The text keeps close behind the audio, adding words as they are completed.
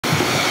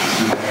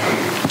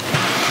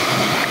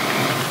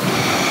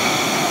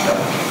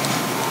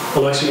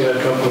Alexa, you had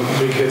a couple of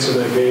big hits in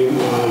that game.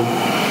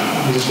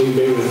 You just need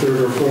maybe the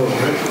third or fourth,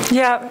 right?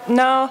 Yeah,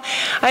 no,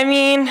 I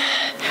mean,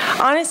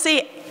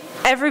 honestly,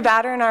 every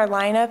batter in our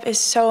lineup is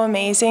so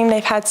amazing.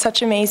 They've had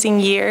such amazing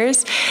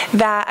years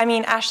that, I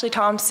mean, Ashley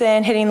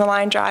Thompson hitting the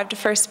line drive to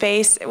first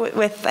base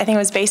with I think it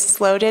was bases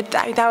loaded,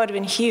 that would have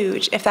been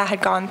huge if that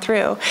had gone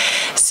through.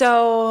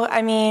 So,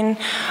 I mean,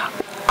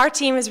 our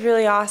team is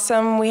really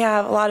awesome. We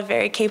have a lot of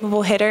very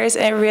capable hitters,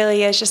 and it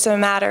really is just a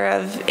matter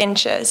of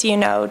inches, you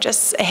know,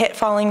 just a hit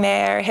falling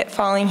there, a hit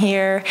falling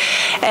here,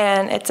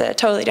 and it's a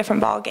totally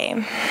different ball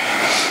game.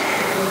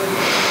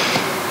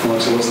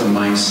 Alexa, what's the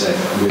mindset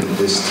with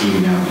this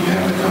team now that you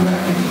have to come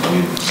back and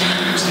win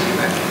some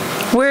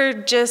back? We're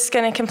just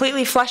going to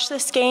completely flush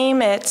this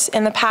game. It's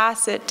in the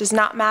past. It does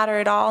not matter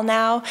at all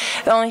now.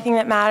 The only thing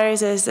that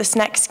matters is this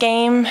next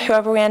game.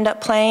 Whoever we end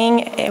up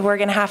playing, we're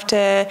going to have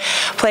to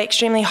play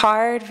extremely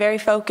hard, very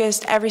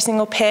focused, every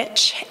single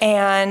pitch,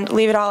 and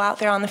leave it all out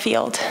there on the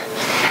field.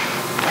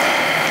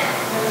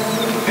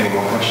 Any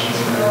more questions?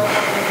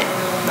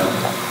 No?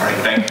 All right,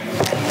 thank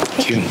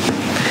you.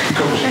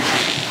 Coach,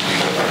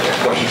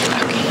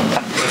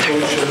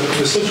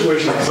 the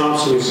situation that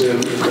Thompson was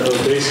in,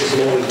 bases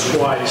loaded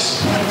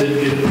twice,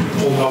 didn't get it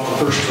pulled off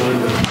the first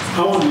time. But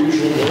how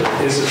unusual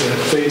is it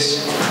that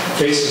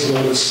bases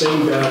loaded,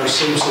 same batter,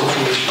 same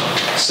situation,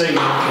 same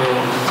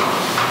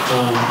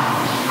outcome?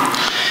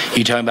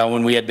 You talking about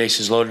when we had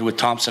bases loaded with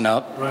Thompson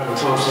out? Right, with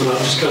Thompson out.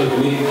 Just kind of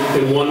unique.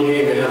 In one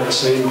game, they had the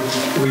same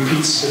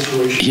repeat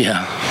situation.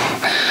 Yeah.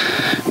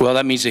 Well,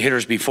 that means the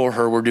hitters before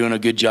her were doing a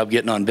good job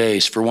getting on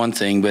base, for one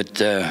thing. But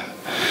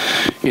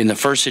in the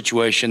first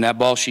situation, that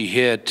ball she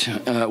hit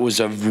was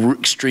an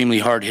extremely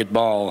hard hit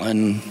ball.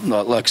 And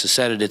Alexa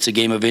said it, it's a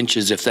game of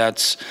inches. If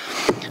that's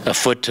a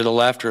foot to the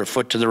left or a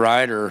foot to the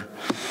right or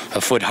a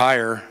foot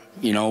higher,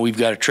 you know, we've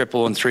got a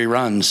triple and 3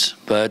 runs.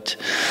 But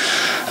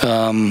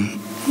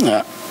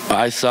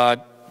I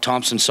thought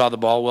Thompson saw the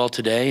ball well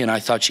today, and I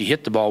thought she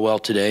hit the ball well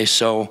today.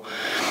 So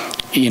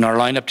in our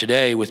lineup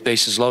today with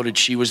bases loaded,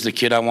 she was the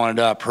kid I wanted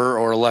up, her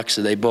or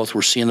Alexa. They both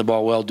were seeing the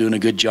ball well, doing a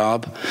good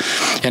job.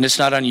 And it's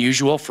not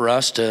unusual for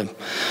us to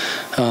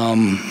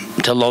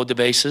load the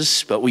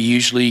bases, but we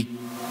usually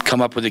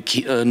come up with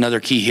another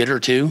key hit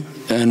or two,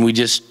 and we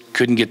just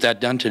couldn't get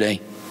that done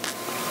today.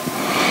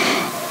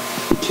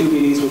 2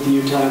 meetings with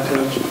Utah,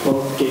 Coach,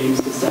 both games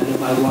decided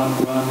by 1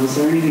 run. Was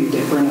there anything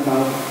different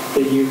about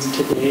the Utes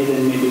today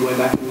than maybe way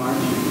back in March?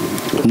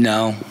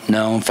 No.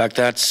 In fact,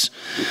 that's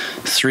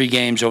 3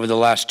 games over the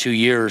last 2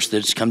 years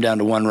that's come down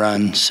to 1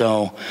 run.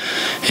 So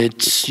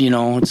it's, you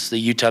know, it's the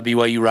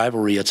Utah-BYU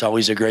rivalry. It's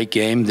always a great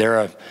game.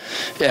 They're an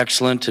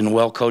excellent and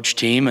well-coached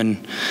team,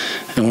 and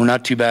we're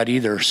not too bad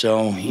either.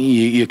 So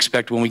you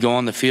expect when we go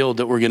on the field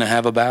that we're going to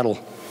have a battle.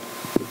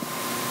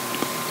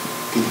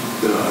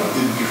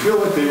 Did you feel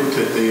like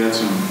they had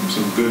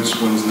some good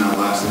swings in that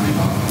last inning?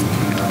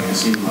 I mean, it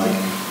seemed like,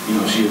 you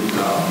know, she had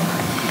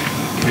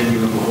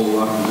given up a whole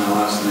lot in that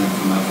last inning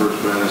from that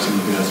first batter. It seemed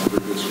like they had some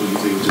pretty good swings. You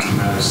think it was just a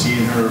matter of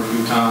seeing her a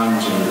few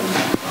times, or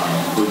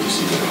what did you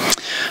see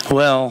there?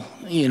 Well,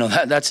 you know,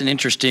 that's an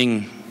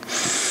interesting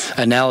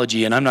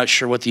analogy, and I'm not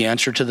sure what the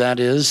answer to that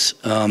is.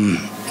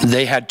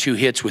 They had 2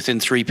 hits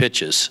within 3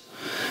 pitches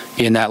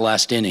in that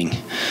last inning.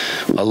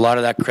 A lot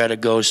of that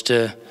credit goes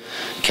to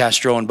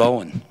Castro and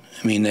Bowen.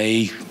 I mean,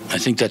 I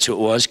think that's who it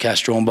was,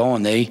 Castro and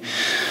Bowen.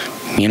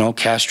 You know,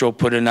 Castro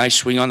put a nice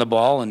swing on the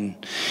ball and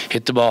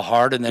hit the ball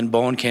hard, and then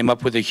Bowen came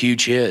up with a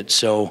huge hit.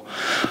 So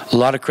a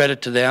lot of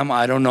credit to them.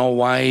 I don't know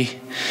why.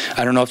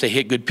 I don't know if they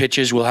hit good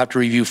pitches. We'll have to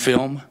review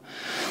film,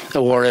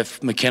 or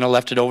if McKenna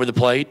left it over the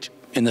plate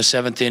in the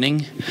 7th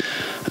inning.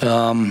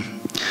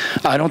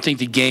 I don't think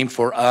the game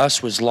for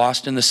us was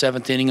lost in the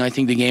 7th inning. I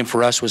think the game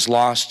for us was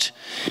lost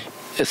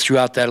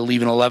throughout that,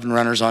 leaving 11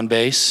 runners on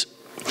base.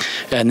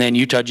 And then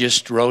Utah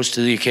just rose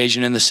to the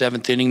occasion in the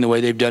 7th inning the way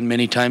they've done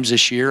many times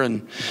this year,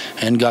 and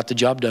got the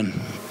job done.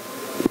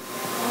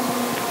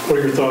 What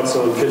are your thoughts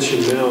on pitching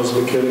now? Is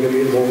McKenna going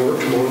to get more work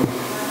tomorrow?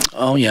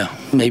 Oh, yeah.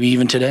 Maybe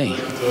even today.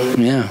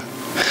 Yeah.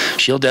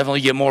 She'll definitely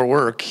get more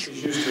work.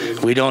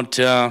 We don't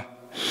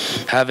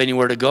have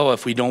anywhere to go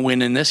if we don't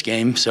win in this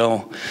game,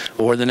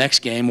 or the next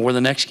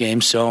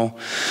game. So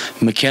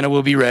McKenna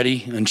will be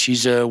ready, and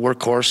she's a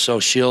workhorse,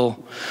 so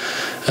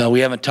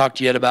we haven't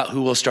talked yet about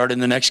who will start in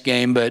the next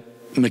game, but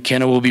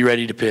McKenna will be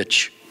ready to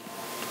pitch.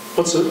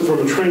 From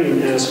a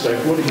training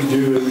aspect, what do you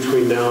do in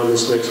between now and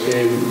this next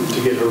game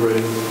to get her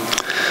ready?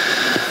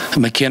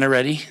 McKenna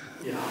ready?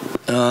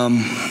 Yeah.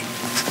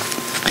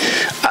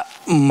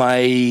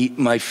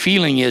 My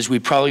feeling is we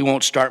probably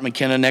won't start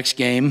McKenna next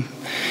game,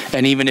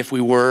 and even if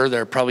we were,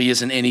 there probably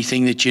isn't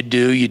anything that you'd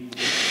do.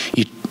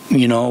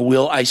 You know,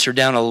 we'll ice her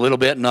down a little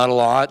bit, not a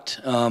lot.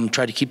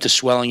 Try to keep the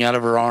swelling out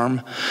of her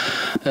arm.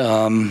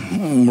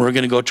 We're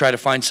going to go try to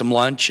find some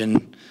lunch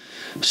and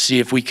see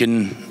if we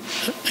can.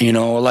 You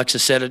know, Alexa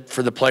said it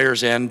for the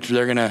players' end.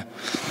 They're going to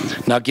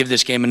not give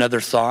this game another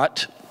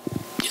thought.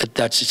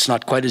 It's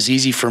not quite as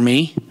easy for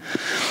me.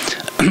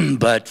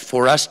 But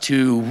for us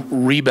to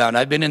rebound,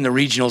 I've been in the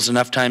regionals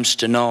enough times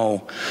to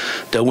know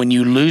that when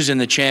you lose in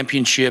the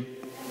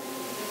championship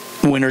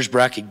winner's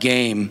bracket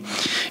game,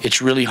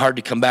 it's really hard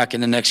to come back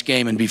in the next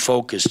game and be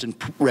focused and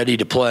ready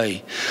to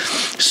play.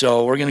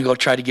 So we're going to go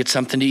try to get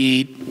something to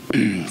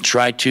eat,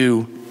 try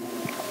to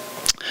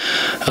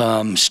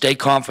stay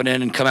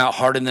confident and come out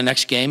hard in the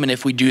next game. And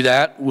if we do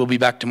that, we'll be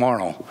back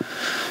tomorrow.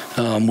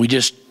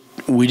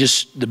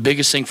 The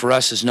biggest thing for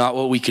us is not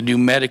what we can do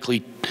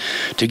medically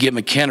to get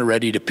McKenna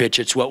ready to pitch.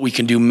 It's what we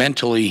can do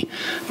mentally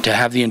to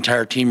have the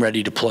entire team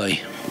ready to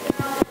play.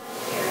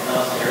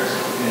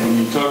 When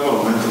you talk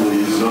about mentally,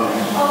 is it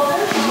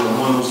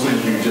one of those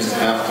things you just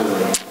have to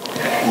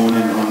hone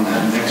in on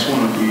that next one,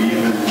 or do you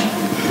even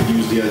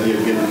use the idea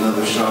of getting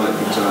another shot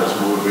at Utah's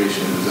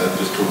motivation? Is that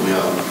just totally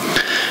out?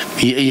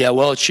 Yeah,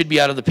 well, it should be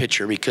out of the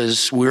picture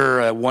because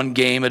we're a one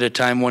game at a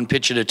time, one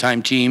pitch at a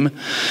time team.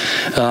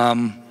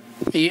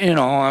 You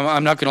know,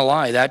 I'm not going to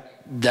lie.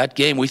 That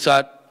game, we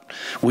thought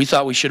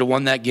we should have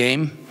won that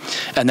game,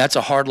 and that's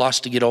a hard loss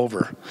to get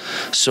over.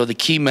 So the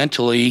key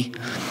mentally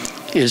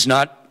is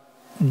not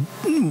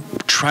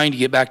trying to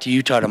get back to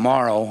Utah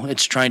tomorrow.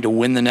 It's trying to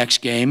win the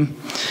next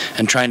game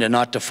and trying to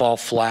not to fall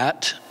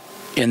flat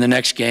in the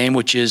next game,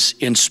 which is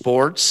in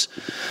sports.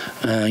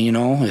 You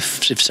know,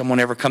 if someone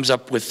ever comes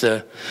up with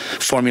the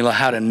formula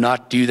how to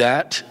not do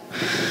that,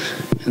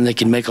 and they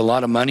can make a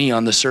lot of money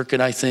on the circuit,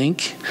 I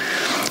think.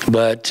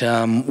 But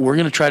we're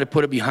going to try to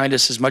put it behind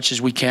us as much as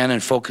we can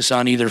and focus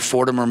on either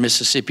Fordham or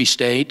Mississippi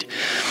State.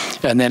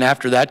 And then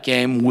after that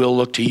game, we'll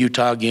look to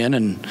Utah again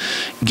and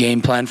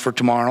game plan for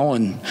tomorrow.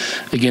 And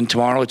again,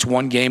 tomorrow it's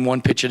one game,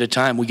 one pitch at a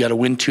time. We got to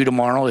win 2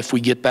 tomorrow if we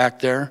get back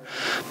there.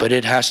 But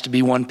it has to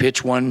be one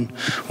pitch, one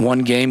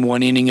game,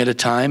 one inning at a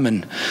time.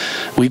 And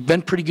we've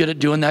been pretty good at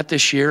doing that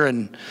this year.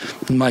 And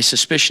my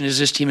suspicion is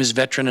this team is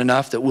veteran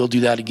enough that we'll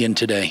do that again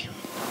today.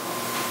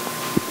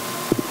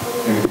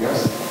 Anything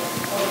else?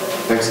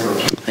 Thanks,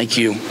 Coach. Thank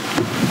you.